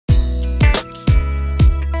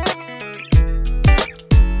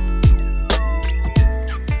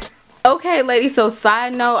Okay, ladies, so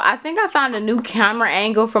side note, I think I found a new camera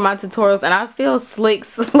angle for my tutorials, and I feel slick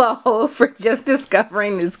slow for just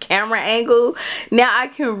discovering this camera angle. Now I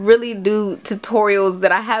can really do tutorials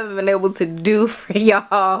that I haven't been able to do for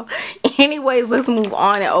y'all. Anyways, let's move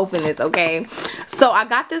on and open this, okay? So I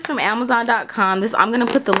got this from Amazon.com. I'm gonna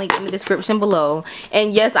put the link in the description below.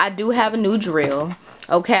 And yes, I do have a new drill.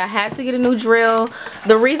 Okay, I had to get a new drill.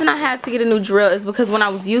 The reason I had to get a new drill is because when I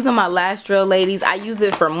was using my last drill, ladies, I used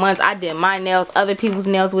it for months. I did my nails, other people's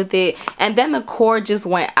nails with it, and then the cord just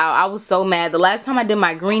went out. I was so mad. The last time I did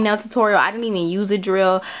my green nail tutorial, I didn't even use a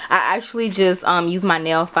drill. I actually just used my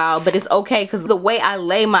nail file, but it's okay because the way I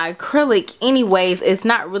lay my acrylic anyways, it's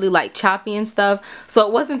not really like choppy and stuff, so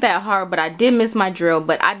it wasn't that hard, but I did miss my drill.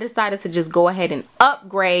 But I decided to just go ahead and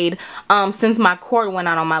upgrade since my cord went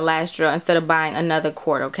out on my last drill instead of buying another cord.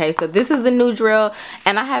 Okay, so this is the new drill,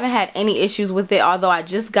 and I haven't had any issues with it, although I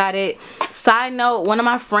just got it. Side note, one of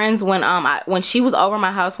my friends, when she was over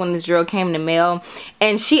my house when this drill came in the mail,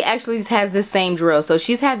 and she actually has this same drill, so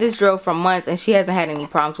she's had this drill for months and she hasn't had any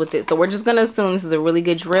problems with it, so we're just gonna assume this is a really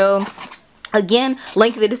good drill. Again,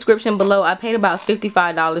 link in the description below. I paid about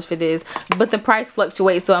 $55 for this, but the price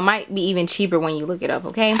fluctuates, so it might be even cheaper when you look it up.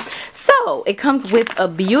 Okay, so it comes with a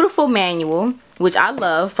beautiful manual, which I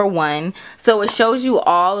love, for one. So it shows you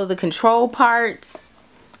all of the control parts,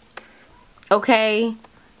 okay,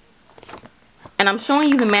 and I'm showing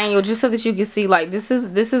you the manual just so that you can see, like, this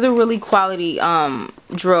is a really quality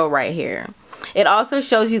drill right here. It also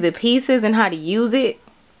shows you the pieces and how to use it,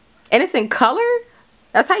 and it's in color.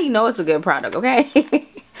 That's how you know it's a good product, okay?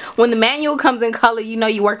 When the manual comes in color, you know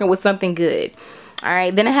you're working with something good.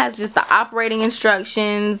 Alright, then it has just the operating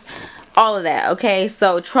instructions, all of that, okay?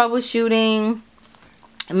 So troubleshooting,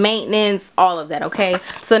 maintenance, all of that, okay?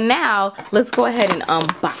 So now let's go ahead and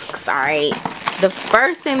unbox. Alright, the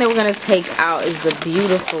first thing that we're going to take out is the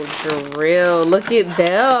beautiful drill. Look at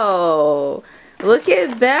Belle. Look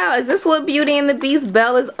at Belle. Is this what Beauty and the Beast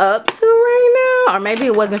Belle is up to right now? Or maybe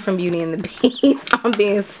it wasn't from Beauty and the Beast. I'm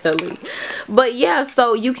being silly. But yeah,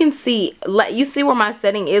 so you can see, you see where my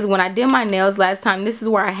setting is. When I did my nails last time, this is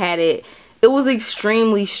where I had it. It was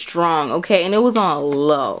extremely strong, okay? And it was on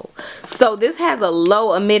low. So this has a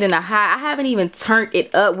low, a mid, and a high. I haven't even turned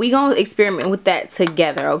it up. We gonna experiment with that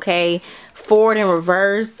together, okay? Forward and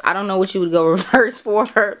reverse. I don't know what you would go reverse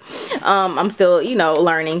for. I'm still, you know,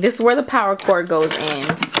 learning. This is where the power cord goes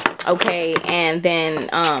in, okay? And then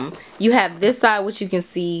you have this side, which you can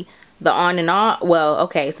see the on and off. Well,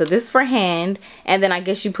 okay, so this is for hand, and then I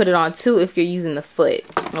guess you put it on too if you're using the foot,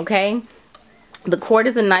 okay? The cord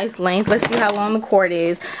is a nice length. Let's see how long the cord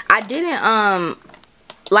is. I didn't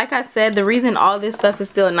like I said, the reason all this stuff is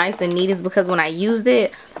still nice and neat is because when I used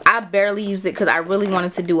it, I barely used it because I really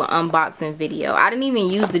wanted to do an unboxing video. I didn't even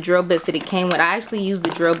use the drill bits that it came with. I actually used the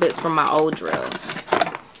drill bits from my old drill.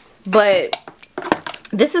 But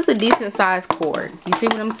this is a decent sized cord. You see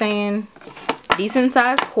what I'm saying? Decent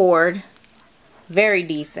sized cord. Very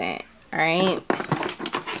decent. Alright.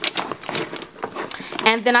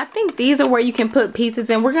 And then I think these are where you can put pieces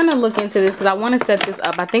in. We're going to look into this because I want to set this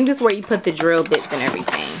up. I think this is where you put the drill bits and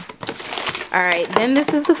everything. Alright, then this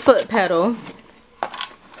is the foot pedal.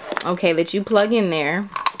 Okay, that you plug in there.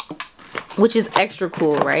 Which is extra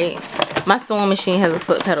cool, right? My sewing machine has a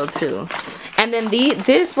foot pedal too. And then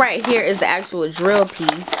this right here is the actual drill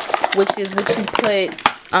piece, which is what you put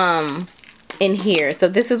in here. So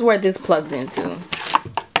this is where this plugs into.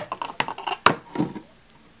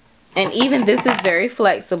 And even this is very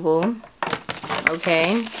flexible,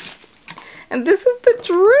 okay? And this is the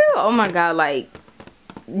drill. Oh my god, like,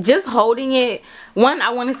 just holding it. One,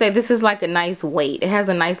 I want to say this is like a nice weight. It has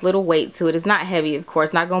a nice little weight to it. It's not heavy, of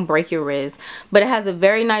course, not gonna break your wrist, but it has a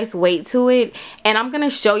very nice weight to it. And I'm gonna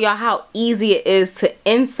show y'all how easy it is to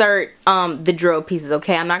insert the drill pieces,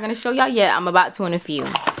 okay? I'm not gonna show y'all yet. I'm about to in a few.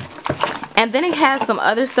 And then it has some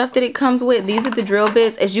other stuff that it comes with. These are the drill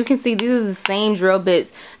bits. As you can see, these are the same drill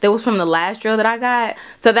bits that was from the last drill that I got.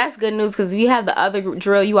 So that's good news because if you have the other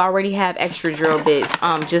drill, you already have extra drill bits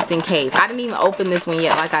just in case. I didn't even open this one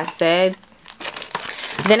yet, like I said.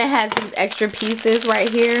 Then it has these extra pieces right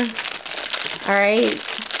here. Alright.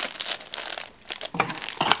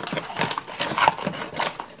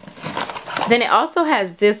 Then it also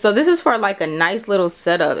has this. So this is for like a nice little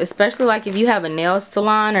setup, especially like if you have a nail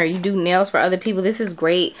salon or you do nails for other people. This is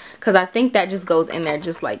great because I think that just goes in there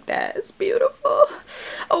just like that. It's beautiful.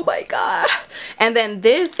 Oh my god. And then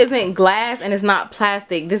this isn't glass and it's not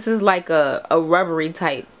plastic. This is like a rubbery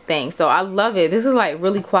type thing. So I love it. This is like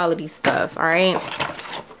really quality stuff. All right.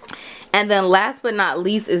 And then last but not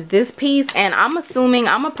least is this piece. And I'm assuming,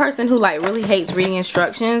 I'm a person who like really hates reading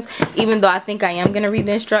instructions, even though I think I am gonna read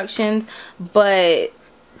the instructions. But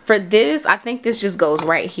for this, I think this just goes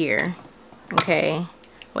right here. Okay,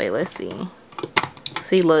 wait, let's see.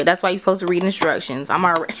 See, look, that's why you're supposed to read instructions. I'm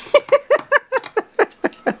already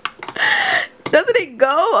doesn't it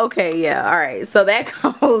go? Okay, yeah, all right, so that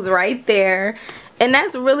goes right there. And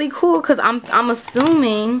that's really cool because I'm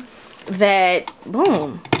assuming that,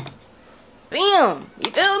 boom, bam,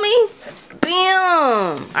 you feel me?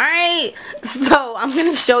 Bam. All right, so I'm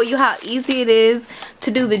gonna show you how easy it is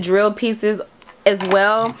to do the drill pieces as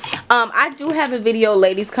well. I do have a video,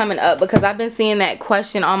 ladies, coming up because I've been seeing that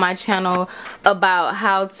question on my channel about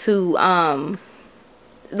how to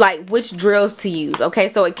like which drills to use. Okay,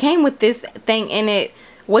 so it came with this thing in it.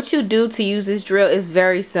 What you do to use this drill is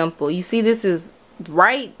very simple. You see, this is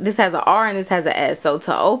right, this has an R and this has an S. So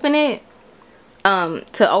to open it,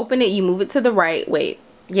 you move it to the right. Wait,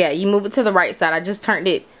 yeah, you move it to the right side. I just turned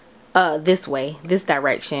it this way, this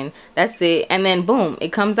direction. That's it. And then boom,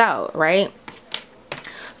 it comes out, right?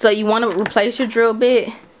 So you want to replace your drill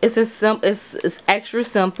bit. It's as simple, it's extra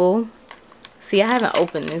simple. See, I haven't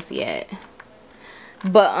opened this yet,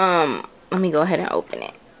 but let me go ahead and open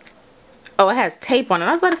it. Oh, it has tape on it.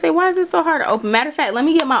 I was about to say, why is it so hard to open? Matter of fact, let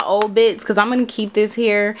me get my old bits because I'm going to keep this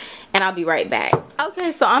here and I'll be right back.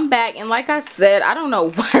 Okay, so I'm back, and like I said, I don't know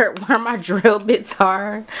where my drill bits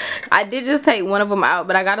are. I did just take one of them out,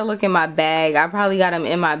 but I got to look in my bag. I probably got them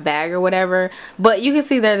in my bag or whatever. But you can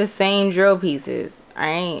see they're the same drill pieces.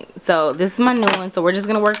 Alright, so this is my new one, so we're just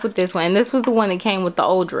going to work with this one. And this was the one that came with the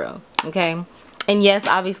old drill, okay? And yes,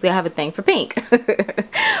 obviously I have a thing for pink.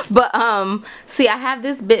 But see, I have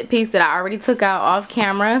this bit piece that I already took out off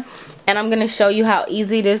camera, and I'm going to show you how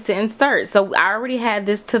easy it is to insert. So I already had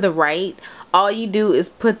this to the right. All you do is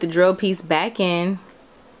put the drill piece back in,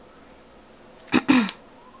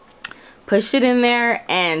 push it in there,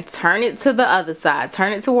 and turn it to the other side.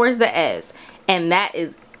 Turn it towards the S, and that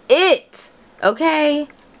is it. Okay,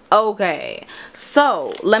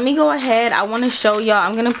 so let me go ahead. I want to show y'all.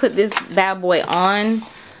 I'm gonna put this bad boy on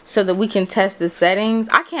so that we can test the settings.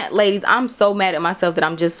 I can't, ladies, I'm so mad at myself that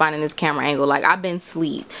I'm just finding this camera angle. Like, I've been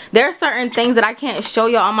asleep. There are certain things that I can't show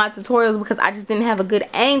y'all on my tutorials because I just didn't have a good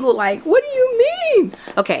angle. Like, what do you mean?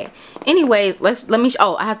 Okay, anyways, let me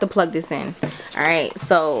oh, I have to plug this in. All right,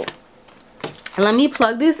 so let me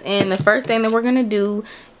plug this in. The first thing that we're gonna do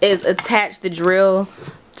is attach the drill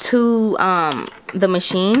to the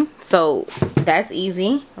machine, so that's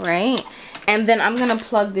easy, right? And then I'm gonna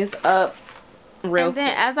plug this up real quick.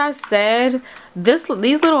 Then, as I said, these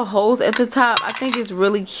little holes at the top, I think is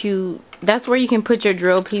really cute. That's where you can put your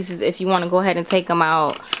drill pieces if you want to go ahead and take them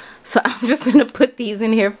out. So I'm just gonna put these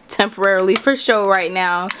in here temporarily for show right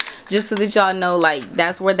now, just so that y'all know, like,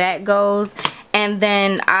 that's where that goes. And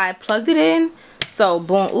then I plugged it in. So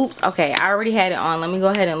boom, oops, okay, I already had it on. Let me go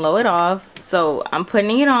ahead and lower it off. So I'm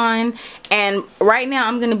putting it on, and right now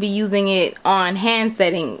I'm going to be using it on hand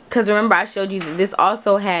setting, because remember I showed you that this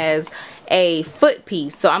also has a foot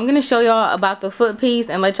piece. So I'm going to show y'all about the foot piece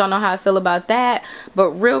and let y'all know how I feel about that. But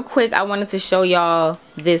real quick, I wanted to show y'all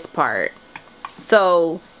this part.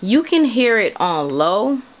 So you can hear it on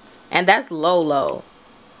low, and that's low.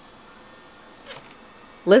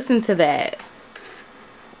 Listen to that.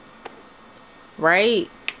 Right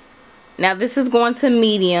now this is going to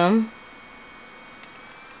medium.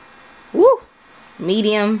 Woo,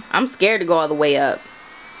 medium. I'm scared to go all the way up.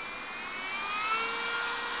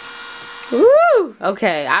 Woo,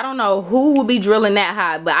 okay, I don't know who will be drilling that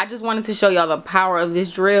high, but I just wanted to show y'all the power of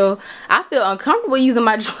this drill. I feel uncomfortable using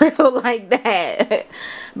my drill like that.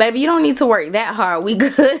 Baby, you don't need to work that hard. We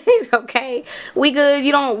good. Okay, we good.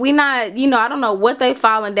 We not, you know, I don't know what they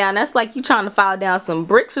filing down. That's like you trying to file down some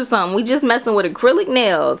bricks or something. We just messing with acrylic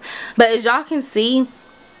nails. But as y'all can see,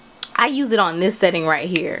 I use it on this setting right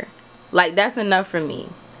here. Like, that's enough for me.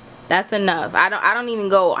 That's enough. I don't even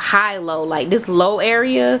go high low. Like, this low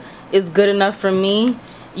area is good enough for me.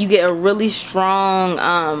 You get a really strong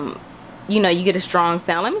you know, you get a strong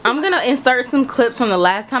sound. I'm gonna insert some clips from the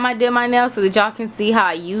last time I did my nails so that y'all can see how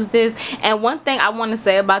I use this. And one thing I want to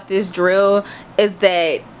say about this drill is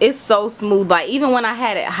that it's so smooth. Like, even when I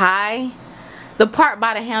had it high, the part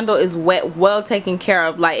by the handle is well taken care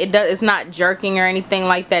of. Like, it's not jerking or anything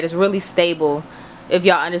like that. It's really stable, if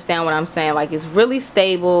y'all understand what I'm saying. Like, it's really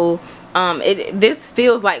stable. This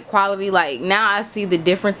feels like quality. Like, now I see the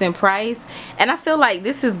difference in price, and I feel like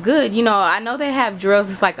this is good. You know, I know they have drills,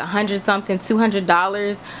 it's like $100 something,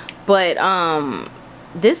 $200, but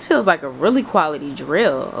this feels like a really quality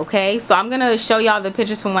drill. Okay, so I'm gonna show y'all the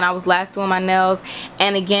pictures from when I was last doing my nails,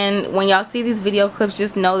 and again, when y'all see these video clips,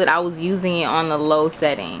 just know that I was using it on the low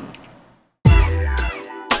setting.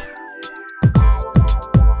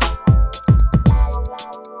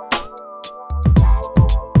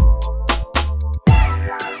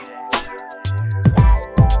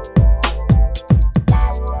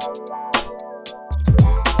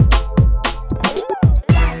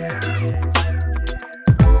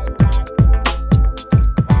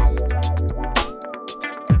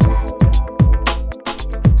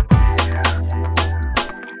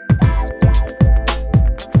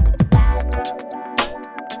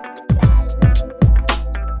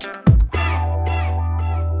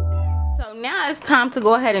 It's time to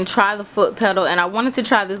go ahead and try the foot pedal, and I wanted to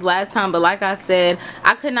try this last time, but like I said,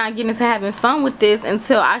 I could not get into having fun with this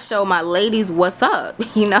until I show my ladies what's up,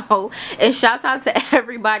 you know. And shouts out to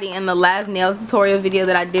everybody in the last nail tutorial video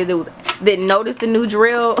that I did that noticed the new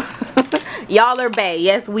drill. Y'all are bae.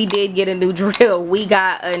 Yes, we did get a new drill. We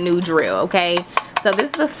got a new drill. Okay, so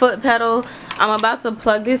this is the foot pedal. I'm about to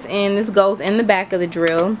plug this in. This goes in the back of the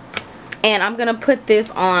drill, and I'm gonna put this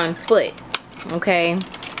on foot, okay,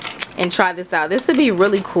 and try this out. This would be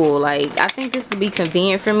really cool. Like, I think this would be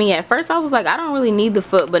convenient for me. At first I was like, I don't really need the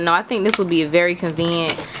foot, but no, I think this would be very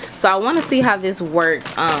convenient. So I want to see how this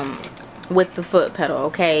works with the foot pedal.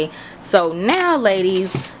 Okay, so now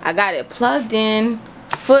ladies, I got it plugged in,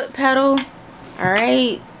 foot pedal. All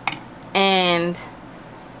right, and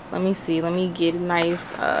let me see, let me get it nice.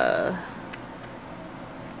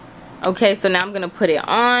 Okay, so now I'm gonna put it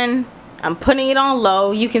on. I'm putting it on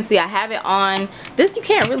low. You can see I have it on. This, you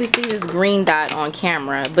can't really see this green dot on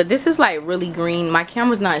camera, but this is like really green. My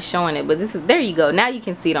camera's not showing it, but this is, there you go. Now you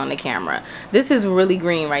can see it on the camera. This is really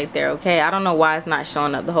green right there, okay? I don't know why it's not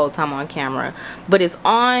showing up the whole time on camera, but it's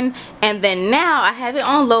on. And then now I have it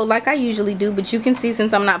on low like I usually do, but you can see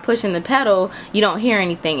since I'm not pushing the pedal, you don't hear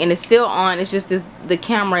anything, and it's still on. It's just this, the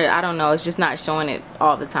camera, I don't know, it's just not showing it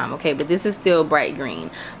all the time, okay? But this is still bright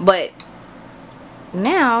green. But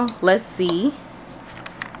now let's see.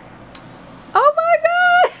 Oh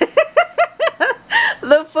my god.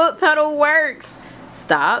 The foot pedal works.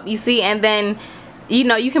 Stop. You see, and then, you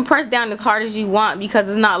know, you can press down as hard as you want, because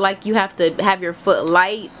it's not like you have to have your foot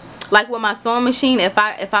light. Like with my sewing machine, if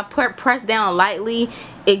I press down lightly,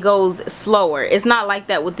 it goes slower. It's not like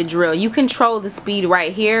that with the drill. You control the speed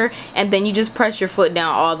right here, and then you just press your foot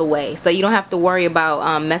down all the way, so you don't have to worry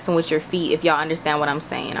about messing with your feet, if y'all understand what I'm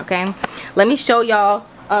saying. Okay, let me show y'all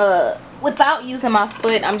without using my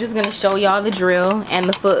foot. I'm just gonna show y'all the drill and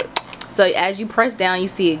the foot. So as you press down, you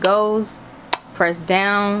see it goes, press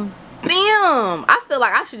down, bam. I feel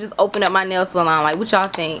like I should just open up my nail salon. Like, what y'all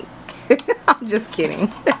think? I'm just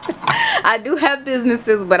kidding. I do have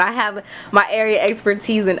businesses, but I have my area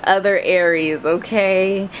expertise in other areas,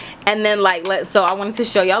 okay? And then like, so I wanted to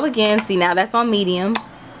show y'all again. See, now that's on medium.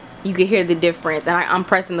 You can hear the difference, and I'm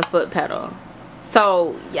pressing the foot pedal.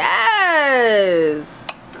 So yes.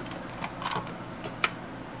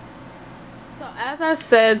 As I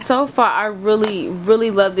said, so far I really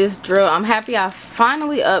love this drill. I'm happy I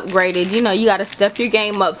finally upgraded. You know, you got to step your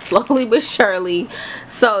game up slowly but surely.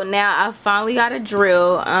 So now I finally got a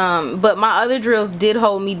drill, but my other drills did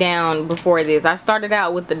hold me down before this. I started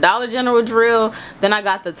out with the Dollar General drill, then I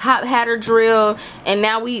got the Top Hatter drill, and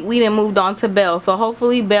now we done moved on to Belle. So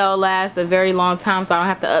hopefully Belle lasts a very long time, so I don't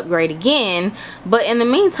have to upgrade again. But in the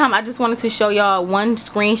meantime, I just wanted to show y'all one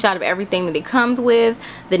screenshot of everything that it comes with.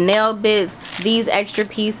 The nail bits, these extra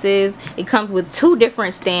pieces. It comes with two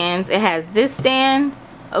different stands. It has this stand,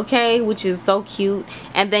 okay, which is so cute,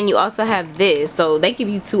 and then you also have this. So they give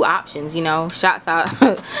you two options, you know. Shouts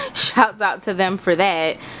out shouts out to them for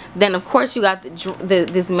that. Then of course you got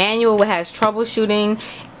this manual that has troubleshooting.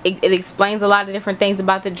 It explains a lot of different things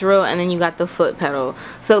about the drill, and then you got the foot pedal.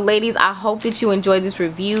 So ladies, I hope that you enjoyed this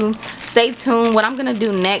review. Stay tuned. What I'm gonna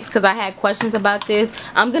do next, because I had questions about this,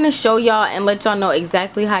 I'm gonna show y'all and let y'all know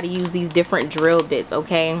exactly how to use these different drill bits,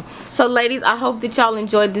 okay? So ladies, I hope that y'all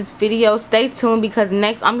enjoyed this video. Stay tuned, because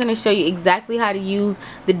next I'm gonna show you exactly how to use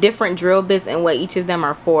the different drill bits and what each of them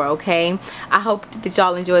are for, okay? I hope that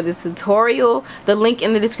y'all enjoyed this tutorial. The link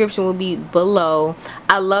in the description will be below.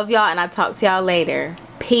 I love y'all, and I'll talk to y'all later.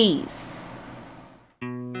 Peace.